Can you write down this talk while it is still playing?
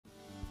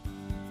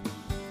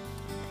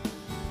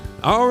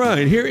All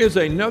right, here is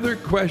another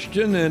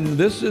question, and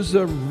this is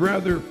a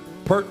rather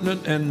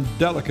pertinent and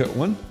delicate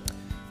one.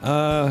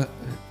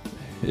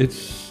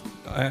 This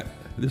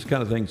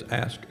kind of thing's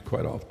asked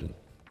quite often.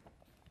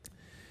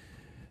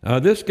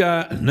 This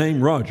guy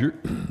named Roger,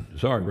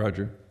 sorry,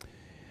 Roger,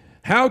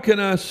 how can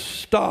I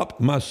stop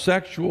my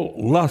sexual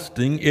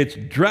lusting? It's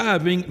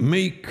driving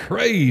me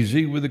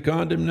crazy with the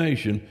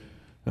condemnation.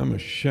 I'm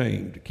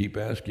ashamed to keep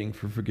asking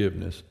for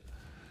forgiveness.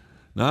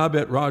 Now, I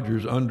bet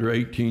Roger's under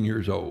 18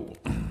 years old.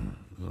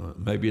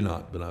 Maybe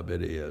not, but I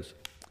bet he is.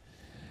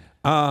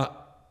 The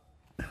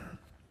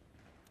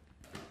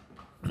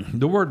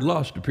word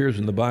lust appears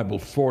in the Bible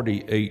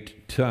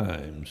 48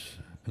 times.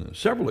 On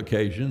several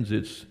occasions,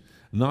 it's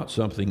not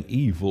something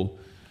evil.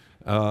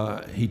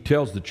 He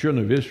tells the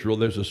children of Israel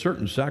there's a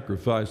certain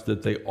sacrifice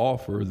that they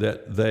offer,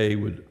 that they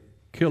would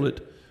kill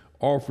it,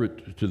 offer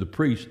it to the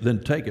priest,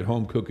 then take it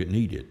home, cook it, and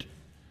eat it.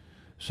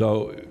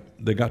 So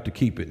they got to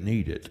keep it and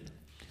eat it.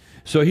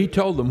 So he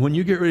told them, when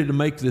you get ready to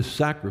make this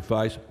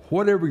sacrifice,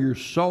 whatever your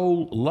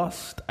soul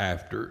lusts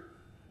after,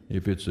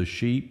 if it's a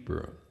sheep or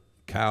a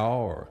cow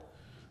or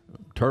a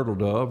turtle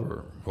dove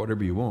or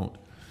whatever you want,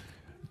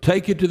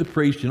 take it to the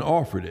priest and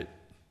offer it,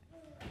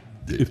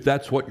 if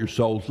that's what your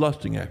soul's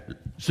lusting after.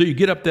 So you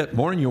get up that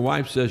morning, your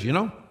wife says, you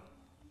know,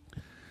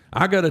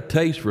 I got a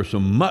taste for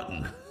some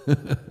mutton.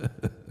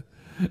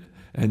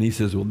 And he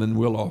says, well, then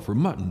we'll offer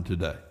mutton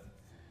today,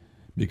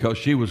 because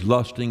she was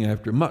lusting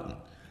after mutton.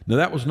 Now,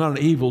 that was not an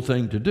evil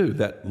thing to do,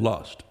 that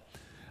lust.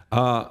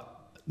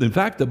 In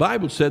fact, the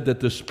Bible said that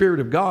the Spirit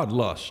of God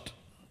lust.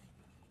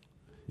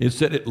 It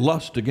said it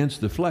lusts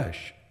against the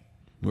flesh.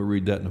 We'll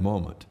read that in a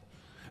moment.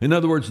 In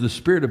other words, the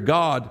Spirit of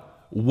God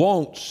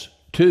wants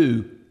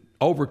to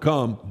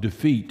overcome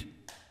defeat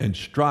and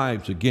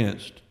strives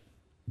against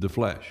the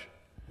flesh.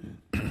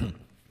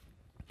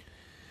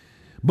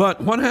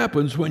 But what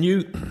happens when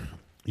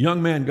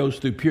young man goes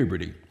through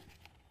puberty?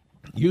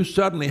 You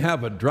suddenly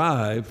have a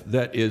drive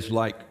that is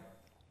like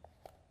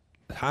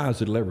high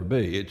as it'll ever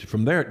be.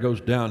 From there it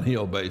goes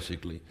downhill,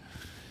 basically.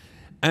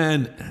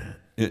 And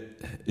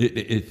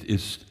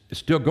it's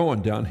still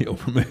going downhill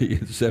for me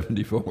at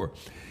 74.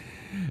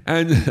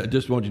 And I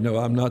just want you to know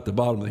I'm not at the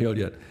bottom of the hill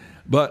yet.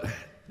 But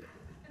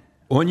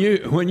when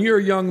you're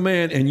a young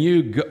man and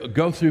you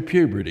go through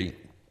puberty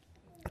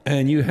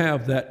and you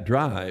have that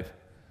drive,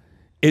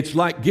 it's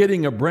like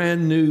getting a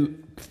brand new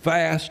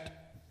fast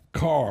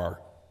car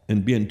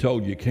and being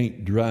told you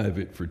can't drive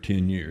it for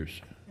 10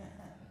 years.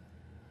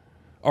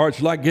 Or it's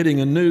like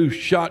getting a new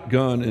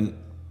shotgun and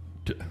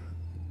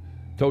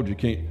told you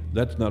can't.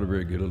 That's not a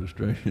very good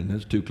illustration.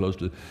 That's too close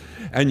to,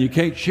 and you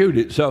can't shoot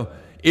it. So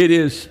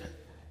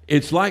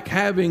it's like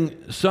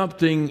having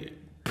something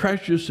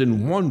precious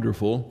and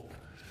wonderful,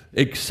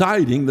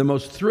 exciting, the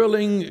most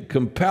thrilling,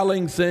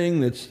 compelling thing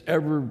that's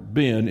ever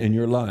been in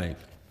your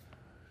life.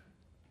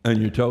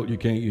 And you're told you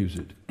can't use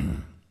it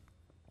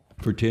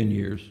for 10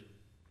 years.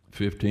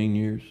 15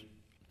 years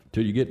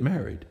till you get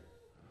married.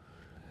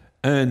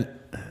 And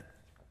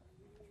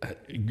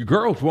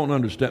girls won't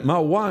understand. My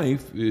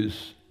wife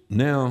is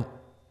now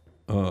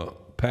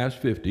past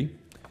 50,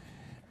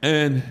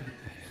 and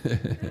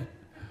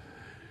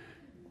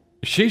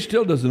she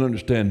still doesn't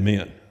understand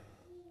men.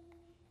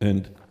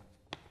 And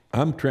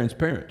I'm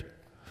transparent,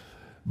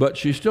 but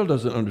she still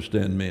doesn't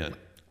understand men.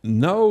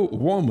 No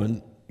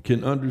woman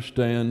can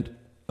understand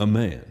a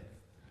man.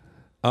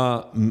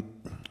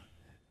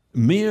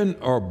 Men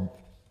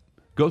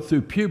go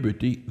through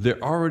puberty,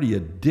 they're already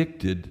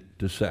addicted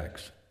to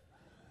sex.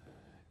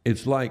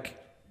 It's like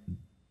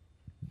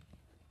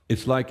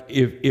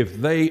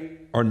if they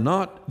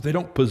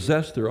don't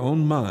possess their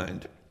own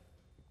mind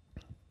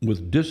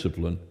with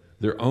discipline,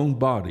 their own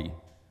body,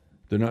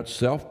 they're not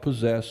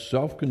self-possessed,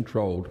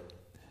 self-controlled,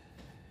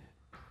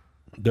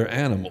 they're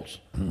animals.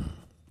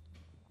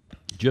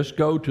 Just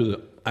go to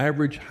the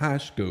average high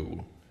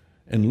school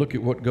and look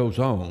at what goes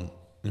on,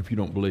 if you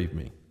don't believe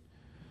me.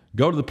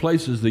 Go to the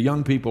places the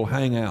young people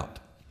hang out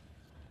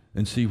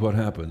and see what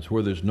happens,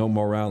 where there's no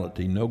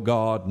morality, no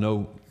God,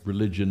 no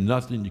religion,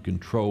 nothing to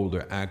control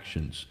their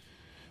actions,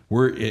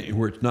 where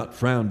it's not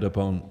frowned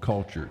upon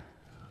culture.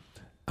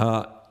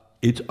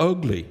 It's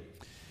ugly.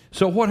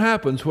 So what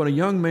happens when a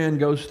young man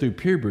goes through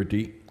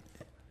puberty?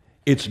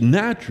 It's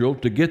natural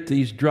to get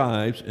these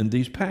drives and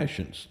these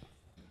passions.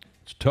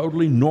 It's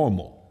totally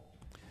normal.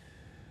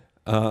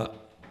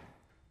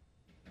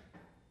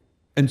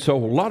 And so a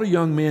lot of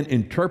young men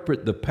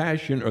interpret the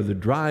passion or the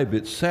drive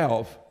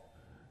itself,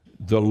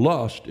 the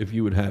lust, if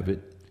you would have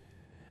it,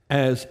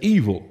 as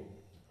evil,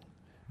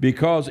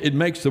 because it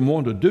makes them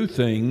want to do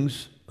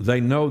things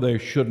they know they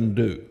shouldn't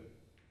do.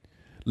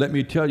 Let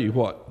me tell you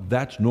what,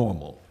 that's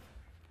normal.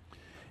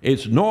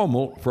 It's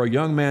normal for a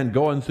young man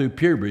going through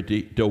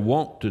puberty to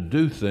want to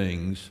do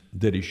things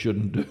that he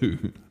shouldn't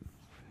do.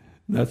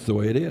 That's the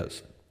way it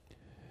is.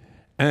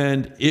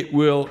 And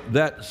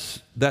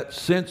that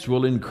sense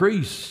will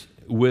increase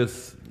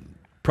with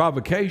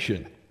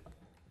provocation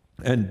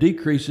and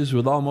decreases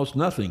with almost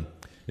nothing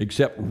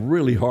except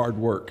really hard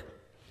work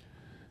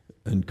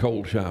and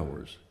cold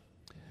showers.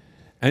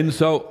 And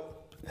so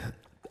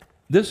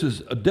this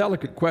is a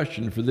delicate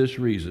question for this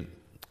reason,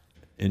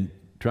 in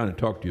trying to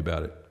talk to you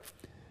about it.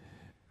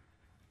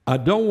 I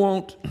don't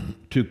want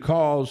to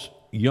cause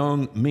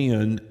young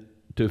men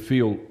to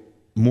feel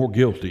more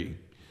guilty,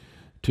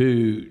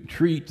 to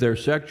treat their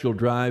sexual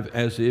drive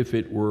as if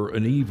it were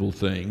an evil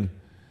thing,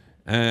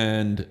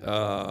 and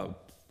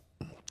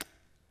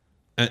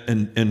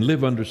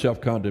live under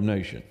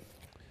self-condemnation.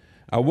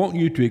 I want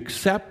you to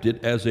accept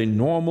it as a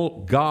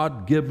normal,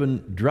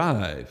 God-given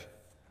drive.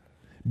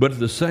 But at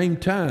the same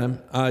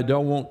time, I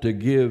don't want to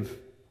give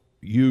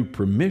you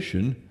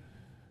permission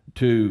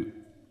to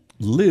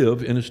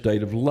live in a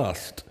state of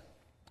lust.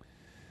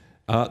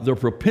 The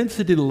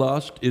propensity to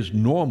lust is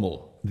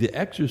normal. The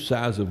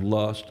exercise of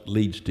lust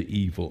leads to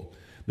evil.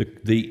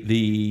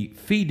 The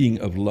feeding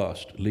of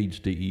lust leads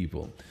to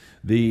evil.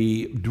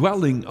 The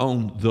dwelling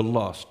on the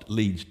lust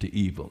leads to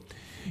evil.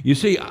 You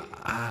see,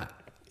 I'm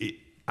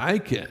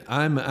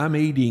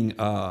eating.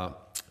 I'm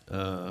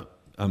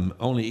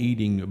only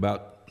eating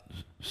about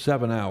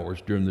 7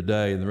 hours during the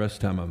day, and the rest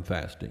of the time I'm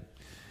fasting.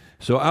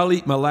 So I'll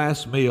eat my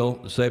last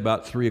meal, say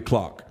about 3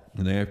 o'clock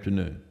in the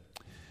afternoon,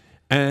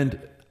 and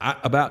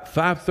about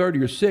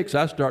 5:30 or 6,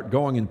 I start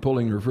going and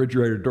pulling the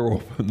refrigerator door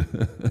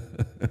open.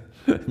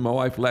 My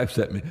wife laughs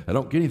at me. I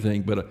don't get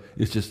anything, but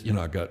it's just,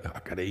 I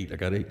got to eat.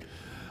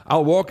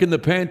 I'll walk in the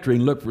pantry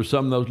and look for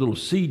some of those little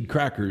seed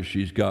crackers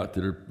she's got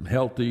that are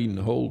healthy and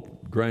whole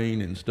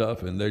grain and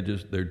stuff, and they're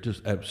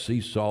just have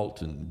sea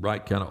salt and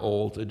right kind of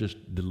oils. They're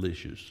just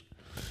delicious.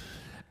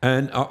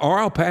 And or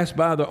I'll pass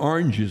by the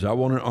oranges. I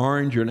want an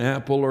orange or an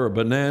apple or a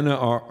banana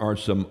or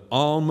some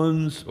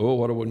almonds. Oh,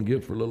 what I wouldn't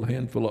give for a little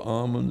handful of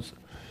almonds.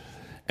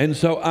 And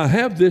so I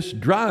have this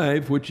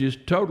drive, which is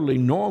totally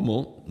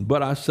normal,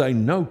 but I say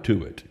no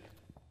to it.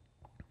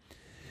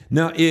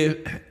 Now,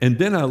 and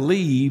then I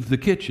leave the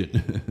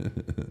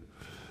kitchen.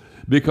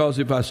 Because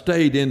if I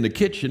stayed in the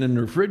kitchen and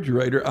the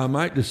refrigerator, I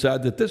might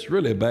decide that this is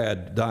really a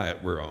bad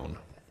diet we're on.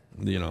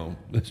 You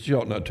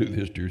ought not do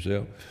this to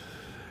yourself.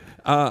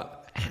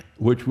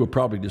 Which we'll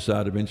probably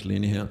decide eventually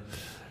anyhow.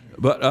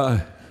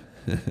 But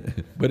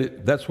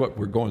that's what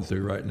we're going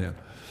through right now.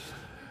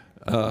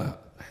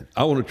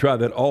 I want to try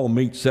that all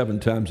meat 7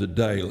 times a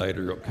day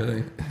later,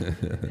 okay?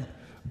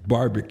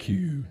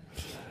 Barbecue.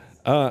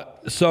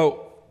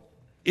 So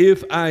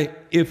if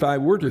I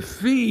were to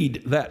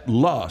feed that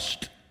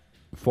lust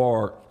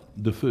for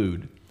the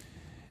food,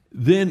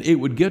 then it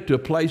would get to a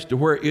place to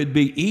where it'd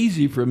be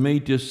easy for me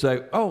to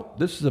say, oh,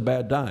 this is a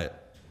bad diet.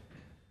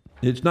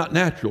 It's not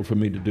natural for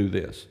me to do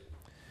this.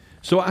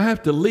 So I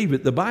have to leave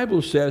it. The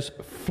Bible says,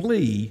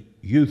 flee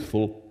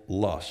youthful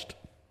lust.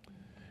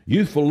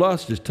 Youthful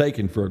lust is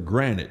taken for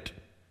granted,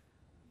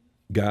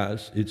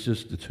 guys. It's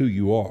who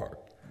you are.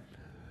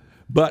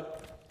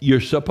 But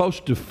you're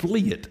supposed to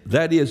flee it.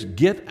 That is,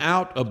 get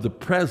out of the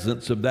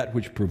presence of that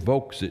which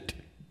provokes it.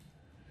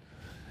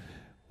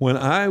 When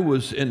I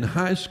was in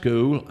high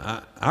school,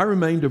 I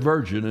remained a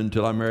virgin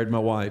until I married my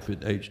wife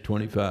at age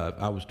 25.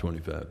 I was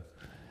 25.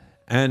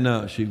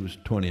 And she was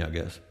 20, I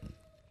guess.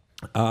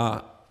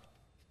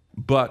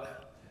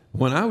 But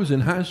when I was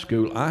in high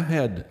school, I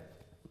had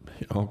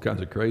all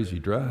kinds of crazy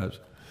drives.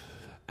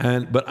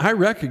 But I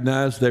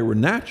recognized they were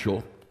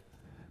natural,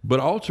 but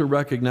also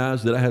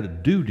recognized that I had a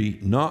duty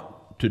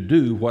not to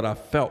do what I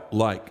felt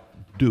like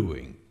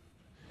doing.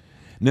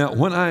 Now,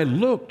 when I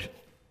looked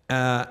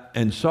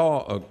and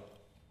saw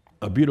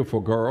a beautiful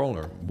girl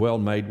or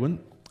well-made one,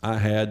 I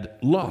had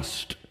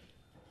lust.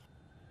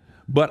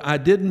 But I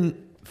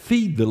didn't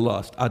feed the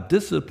lust. I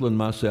disciplined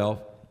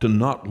myself to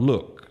not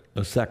look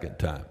a second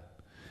time.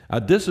 I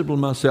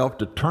disciplined myself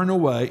to turn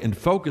away and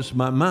focus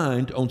my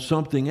mind on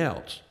something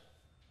else.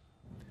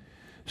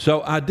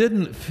 So I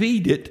didn't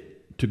feed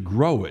it to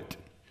grow it,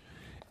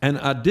 and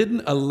I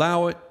didn't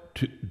allow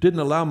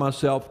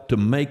myself to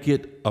make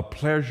it a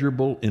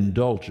pleasurable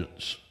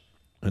indulgence.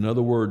 In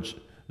other words,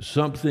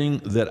 something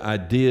that I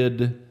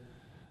did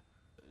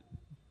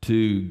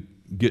to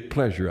get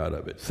pleasure out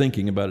of it,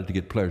 thinking about it to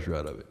get pleasure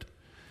out of it.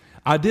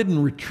 I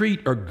didn't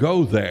retreat or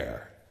go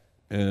there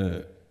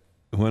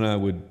when I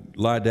would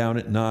lie down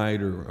at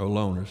night or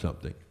alone or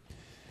something.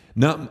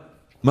 Now,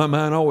 my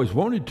mind always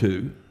wanted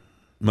to,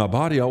 my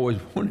body always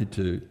wanted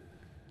to,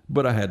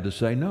 but I had to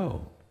say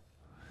no.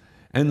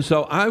 And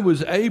so I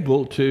was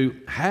able to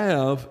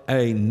have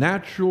a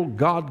natural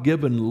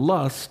God-given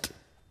lust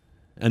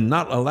and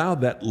not allow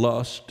that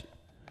lust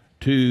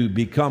to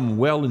become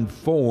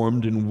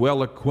well-informed and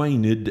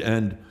well-acquainted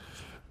and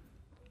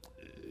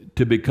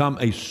to become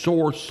a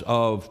source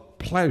of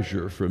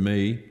pleasure for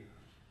me,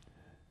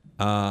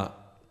 to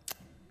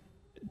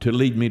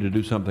lead me to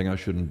do something I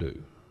shouldn't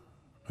do.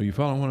 Are you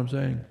following what I'm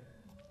saying?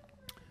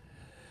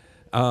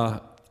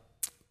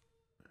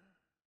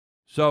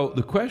 So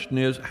the question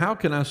is, how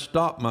can I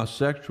stop my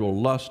sexual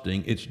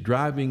lusting? It's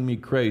driving me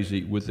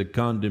crazy with the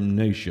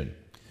condemnation.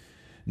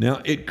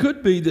 Now, it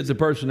could be that the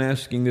person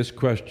asking this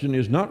question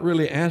is not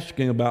really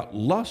asking about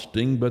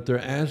lusting, but they're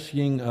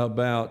asking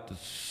about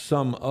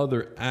some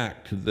other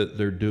act that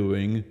they're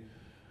doing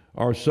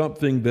or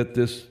something that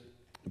this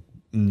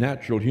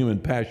natural human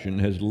passion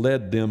has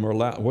led them or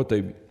what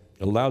they've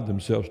allowed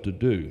themselves to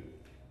do.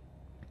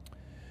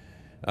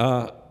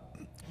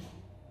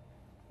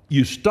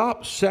 You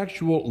stop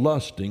sexual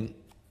lusting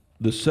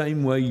the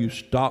same way you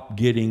stop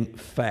getting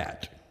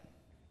fat.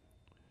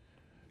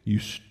 You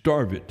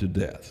starve it to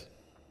death.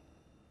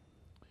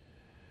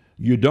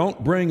 You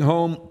don't bring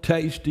home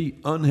tasty,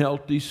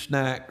 unhealthy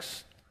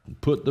snacks,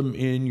 put them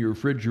in your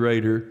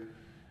refrigerator,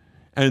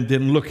 and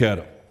then look at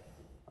them.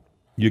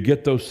 You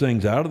get those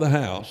things out of the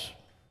house.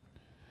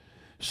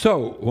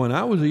 So, when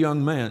I was a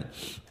young man,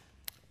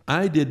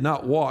 I did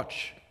not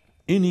watch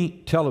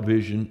any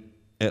television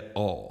at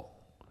all.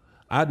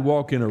 I'd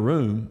walk in a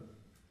room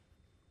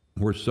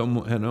where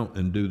someone had on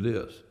and do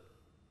this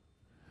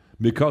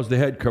because they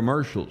had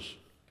commercials.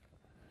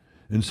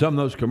 And some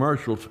of those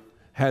commercials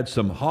had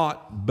some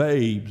hot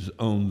babes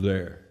on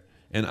there.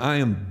 And I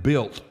am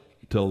built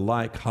to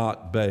like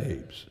hot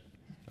babes.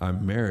 I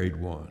married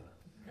one.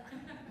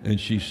 And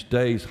she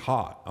stays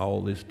hot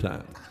all this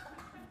time.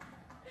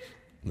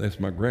 That's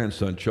my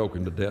grandson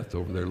choking to death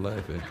over there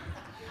laughing.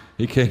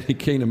 He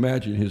can't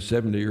imagine his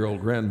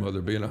 70-year-old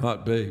grandmother being a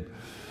hot babe.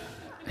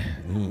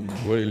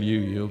 Well,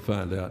 you'll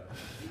find out.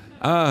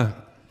 Now,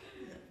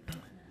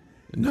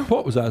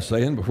 what was I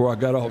saying before I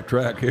got off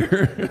track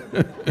here?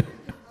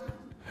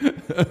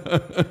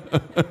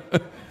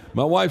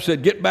 My wife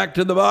said, get back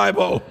to the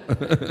Bible.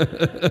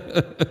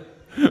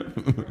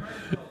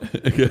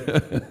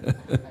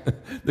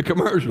 The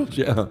commercials,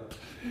 yeah.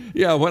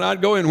 Yeah, when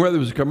I'd go in where there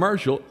was a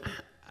commercial,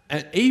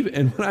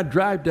 and when I'd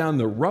drive down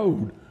the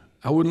road,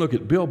 I wouldn't look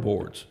at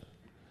billboards.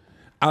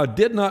 I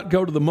did not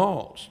go to the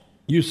malls.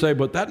 You say,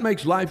 but that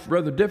makes life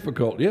rather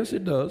difficult. Yes,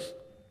 it does.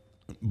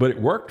 But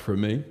it worked for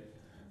me.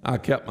 I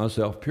kept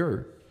myself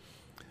pure.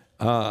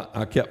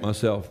 I kept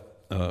myself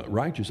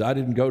righteous. I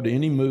didn't go to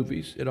any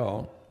movies at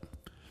all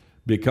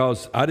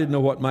because I didn't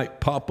know what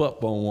might pop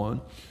up on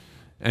one.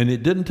 And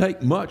it didn't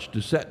take much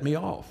to set me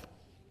off.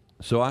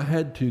 So I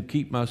had to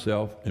keep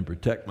myself and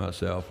protect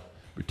myself,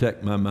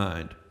 protect my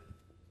mind.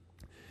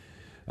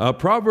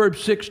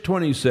 Proverbs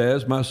 6:20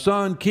 says, my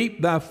son,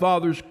 keep thy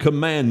father's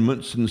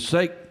commandments and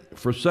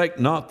forsake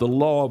not the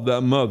law of thy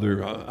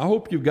mother. I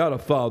hope you've got a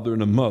father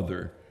and a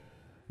mother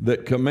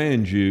that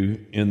commands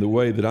you in the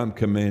way that I'm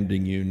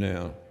commanding you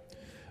now.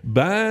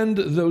 Bind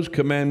those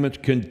commandments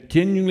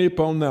continually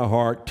upon thy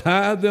heart,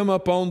 tie them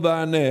upon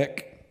thy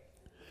neck.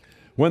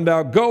 When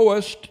thou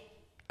goest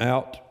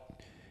out,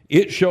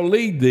 it shall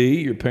lead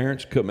thee, your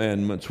parents'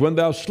 commandments. When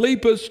thou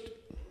sleepest,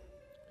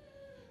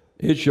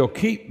 it shall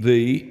keep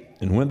thee,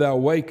 and when thou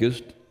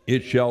wakest,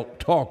 it shall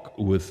talk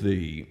with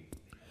thee.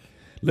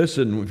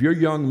 Listen, if you're a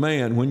young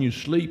man, when you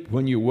sleep,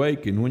 when you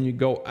wake, and when you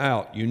go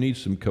out, you need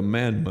some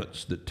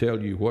commandments that tell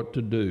you what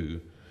to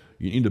do.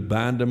 You need to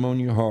bind them on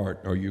your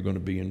heart, or you're going to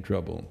be in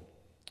trouble.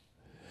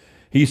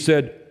 He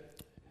said,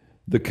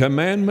 the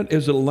commandment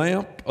is a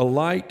lamp, a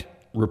light,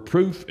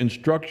 reproof,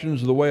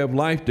 instructions of the way of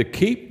life to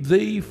keep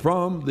thee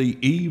from the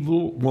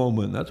evil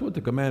woman. That's what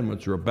the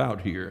commandments are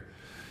about here.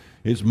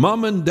 It's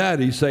mom and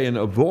daddy saying,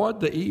 avoid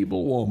the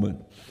evil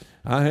woman.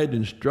 I had to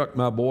instruct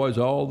my boys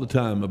all the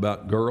time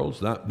about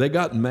girls. They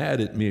got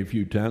mad at me a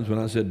few times when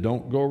I said,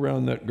 don't go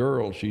around that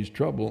girl. She's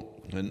trouble.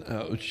 And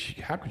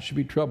how could she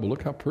be trouble?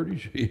 Look how pretty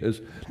she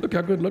is. Look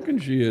how good looking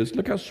she is.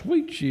 Look how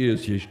sweet she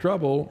is. She's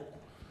trouble.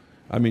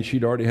 I mean,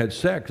 she'd already had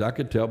sex. I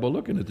could tell by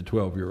looking at the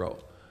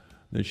 12-year-old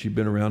that she'd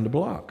been around the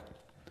block.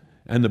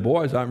 And the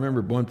boys, I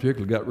remember one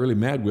particular got really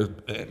mad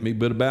with me,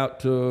 but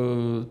about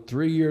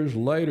 3 years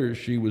later,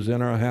 she was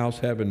in our house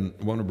having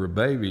one of her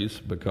babies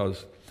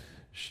because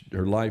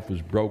her life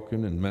was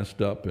broken and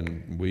messed up,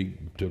 and we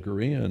took her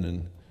in,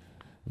 and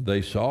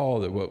they saw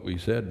that what we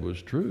said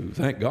was true.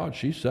 Thank God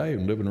she's saved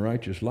and living a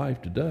righteous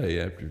life today.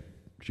 After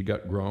she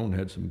got grown,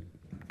 had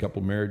a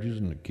couple marriages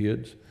and the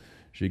kids,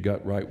 she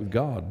got right with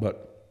God.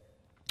 But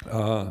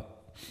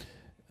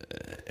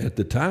at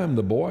the time,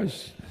 the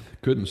boys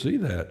couldn't see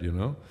that, you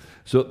know.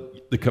 So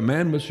the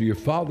commandments of your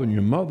father and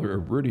your mother are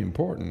really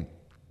important.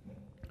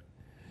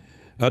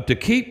 To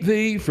keep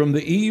thee from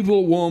the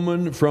evil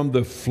woman, from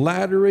the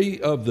flattery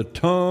of the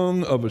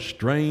tongue of a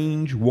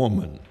strange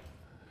woman.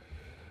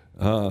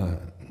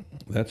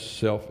 That's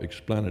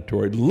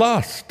self-explanatory.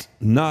 Lust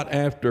not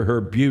after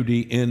her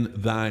beauty in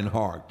thine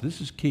heart.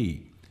 This is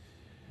key.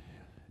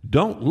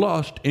 Don't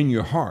lust in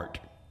your heart.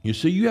 You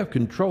see, you have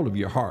control of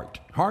your heart.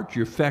 Heart,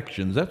 your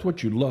affections, that's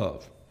what you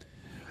love.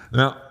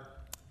 Now,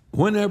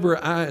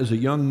 whenever I, as a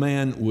young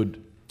man,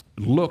 would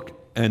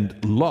look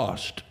and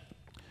lust,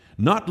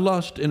 not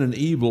lust in an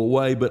evil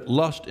way, but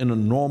lust in a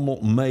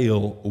normal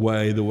male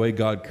way, the way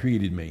God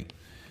created me.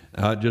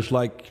 Just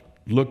like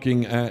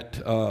looking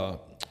at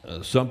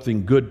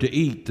something good to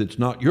eat that's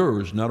not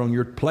yours, not on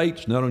your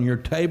plates, not on your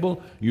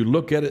table. You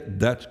look at it,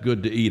 that's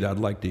good to eat. I'd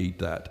like to eat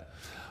that.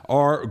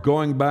 Or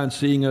going by and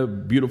seeing a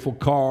beautiful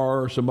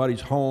car or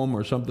somebody's home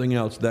or something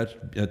else, that's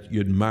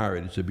you admire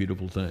it. It's a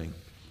beautiful thing.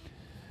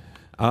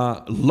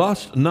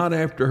 Lust not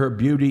after her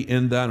beauty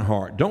in thine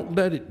heart. Don't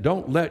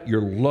let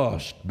your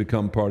lust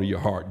become part of your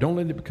heart. Don't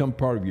let it become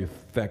part of your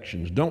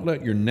affections. Don't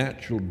let your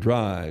natural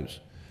drives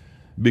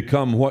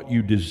become what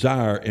you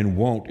desire and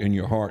want in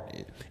your heart.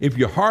 If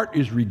your heart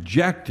is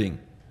rejecting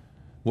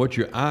what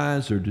your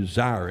eyes are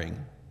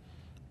desiring,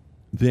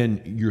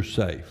 then you're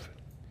safe.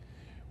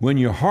 When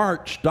your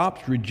heart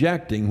stops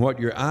rejecting what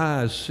your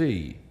eyes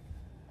see,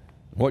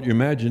 what your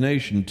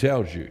imagination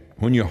tells you,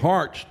 when your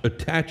heart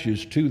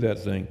attaches to that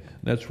thing,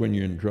 that's when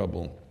you're in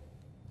trouble.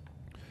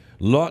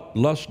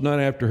 Lust not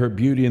after her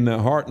beauty in thy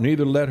heart,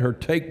 neither let her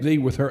take thee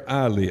with her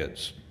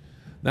eyelids.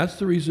 That's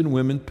the reason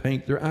women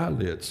paint their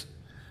eyelids.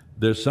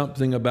 There's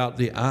something about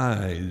the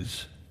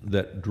eyes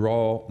that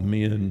draw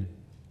men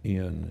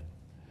in.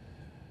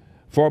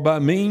 For by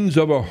means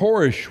of a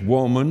whorish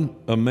woman,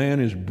 a man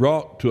is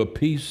brought to a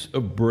piece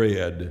of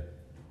bread,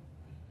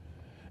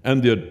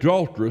 and the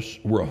adulteress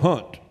were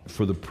hunt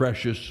for the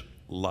precious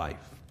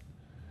life.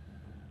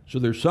 So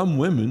there's some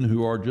women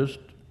who are just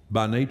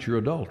by nature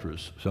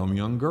adulterous, some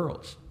young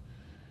girls.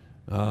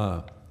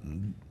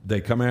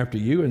 They come after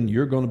you, and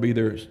you're going to be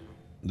their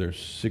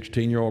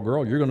 16-year-old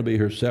girl. You're going to be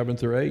her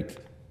 7th or 8th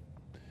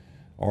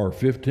or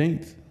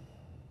 15th.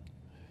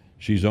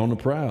 She's on the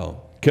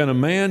prowl. Can a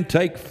man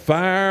take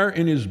fire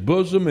in his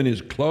bosom and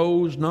his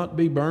clothes not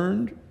be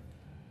burned?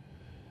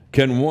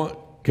 Can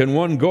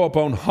one go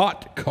upon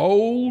hot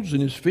coals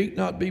and his feet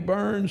not be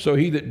burned? So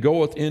he that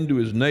goeth into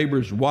his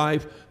neighbor's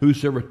wife,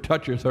 whosoever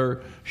toucheth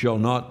her, shall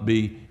not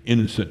be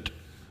innocent.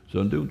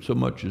 So don't so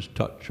much as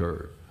touch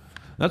her.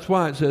 That's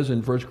why it says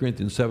in 1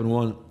 Corinthians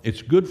 7:1,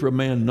 it's good for a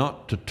man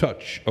not to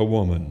touch a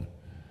woman.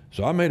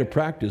 So I made a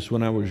practice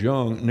when I was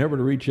young, never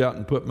to reach out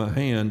and put my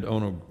hand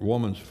on a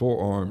woman's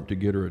forearm to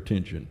get her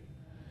attention.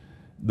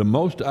 The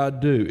most I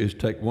do is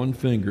take one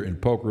finger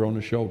and poke her on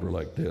the shoulder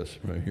like this,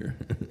 right here.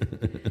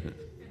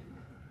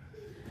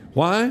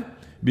 Why?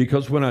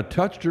 Because when I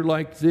touched her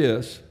like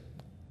this,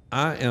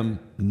 I am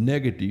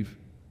negative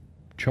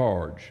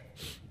charge,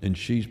 and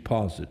she's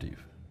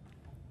positive.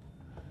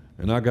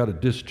 And I got a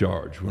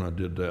discharge when I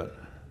did that.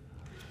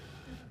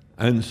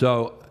 And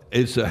so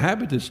it's a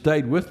habit that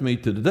stayed with me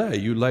to today.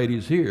 You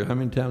ladies here, how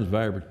many times have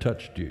I ever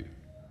touched you?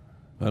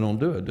 I don't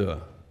do it, do I?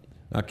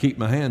 I keep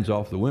my hands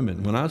off the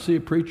women. When I see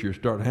a preacher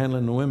start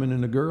handling the women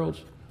and the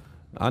girls,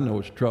 I know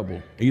it's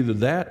trouble. Either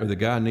that or the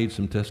guy needs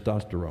some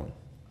testosterone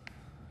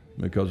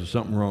because there's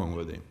something wrong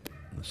with him.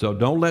 So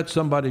don't let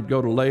somebody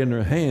go to laying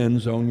their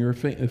hands on your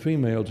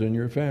females in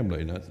your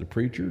family. Not the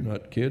preacher,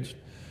 not kids,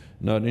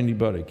 not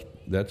anybody.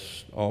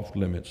 That's off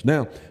limits.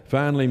 Now,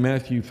 finally,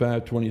 Matthew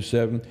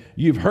 5:27.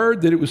 You've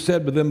heard that it was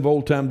said by them of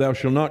old time, thou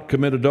shalt not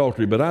commit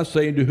adultery. But I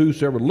say unto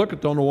whosoever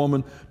looketh on a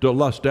woman to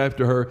lust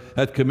after her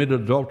hath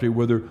committed adultery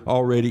with her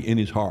already in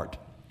his heart.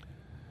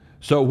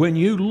 So when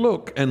you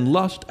look and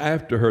lust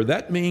after her,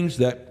 that means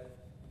that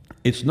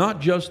it's not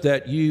just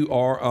that you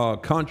are a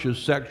conscious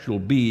sexual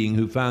being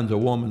who finds a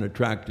woman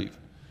attractive,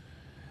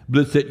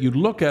 but it's that you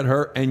look at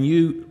her and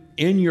you,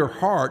 in your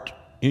heart,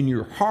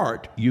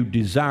 you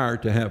desire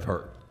to have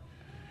her.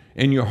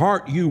 In your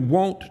heart, you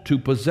want to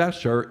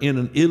possess her in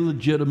an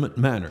illegitimate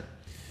manner.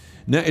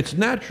 Now, it's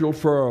natural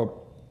for a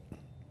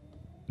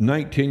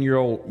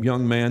 19-year-old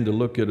young man to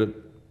look at a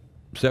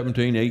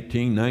 17,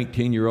 18,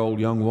 19-year-old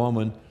young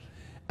woman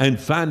and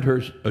find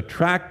her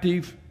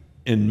attractive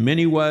in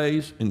many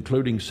ways,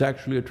 including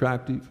sexually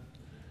attractive,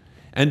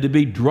 and to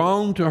be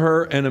drawn to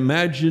her and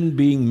imagine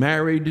being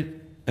married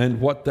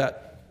and what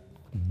that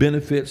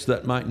benefits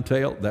that might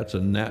entail. That's a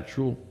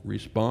natural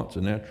response,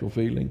 a natural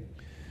feeling.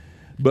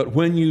 But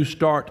when you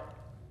start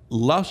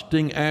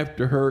lusting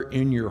after her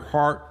in your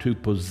heart to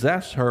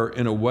possess her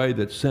in a way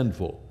that's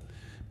sinful,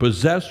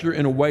 possess her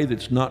in a way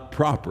that's not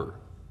proper,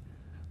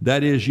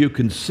 that is, you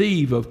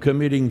conceive of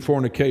committing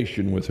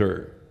fornication with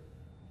her,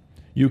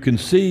 you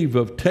conceive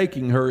of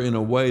taking her in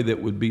a way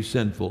that would be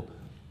sinful,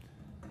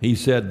 he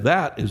said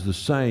that is the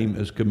same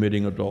as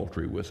committing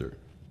adultery with her.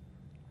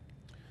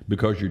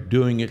 Because you're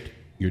doing it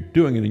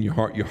in your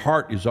heart. Your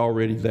heart is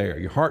already there.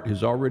 Your heart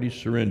has already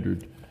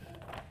surrendered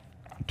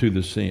to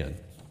the sin.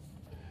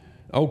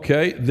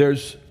 Okay,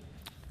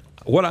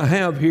 what I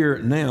have here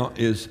now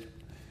is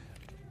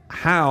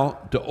how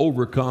to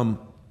overcome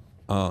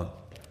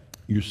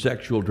your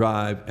sexual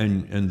drive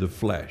and the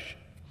flesh.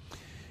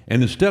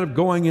 And instead of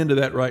going into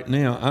that right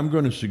now, I'm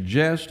going to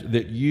suggest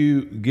that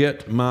you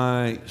get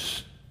my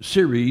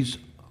series.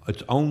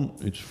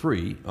 It's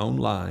free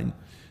online.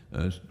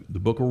 The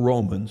book of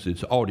Romans.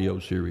 It's audio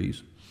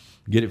series.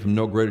 Get it from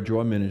No Greater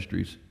Joy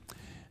Ministries.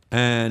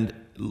 And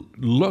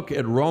look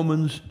at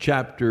Romans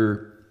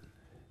chapter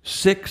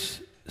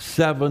 6,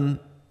 7,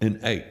 and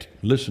 8.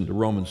 Listen to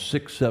Romans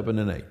 6, 7,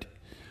 and 8.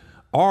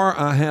 Or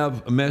I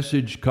have a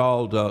message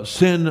called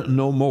Sin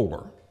No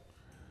More.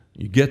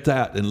 You get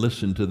that and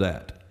listen to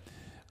that.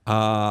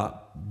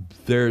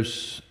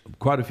 There's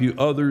quite a few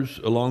others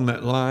along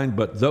that line,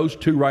 but those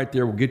two right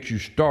there will get you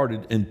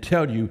started and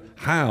tell you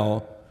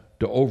how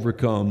to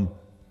overcome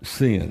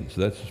sins.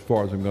 That's as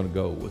far as I'm going to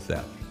go with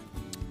that.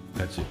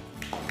 That's it.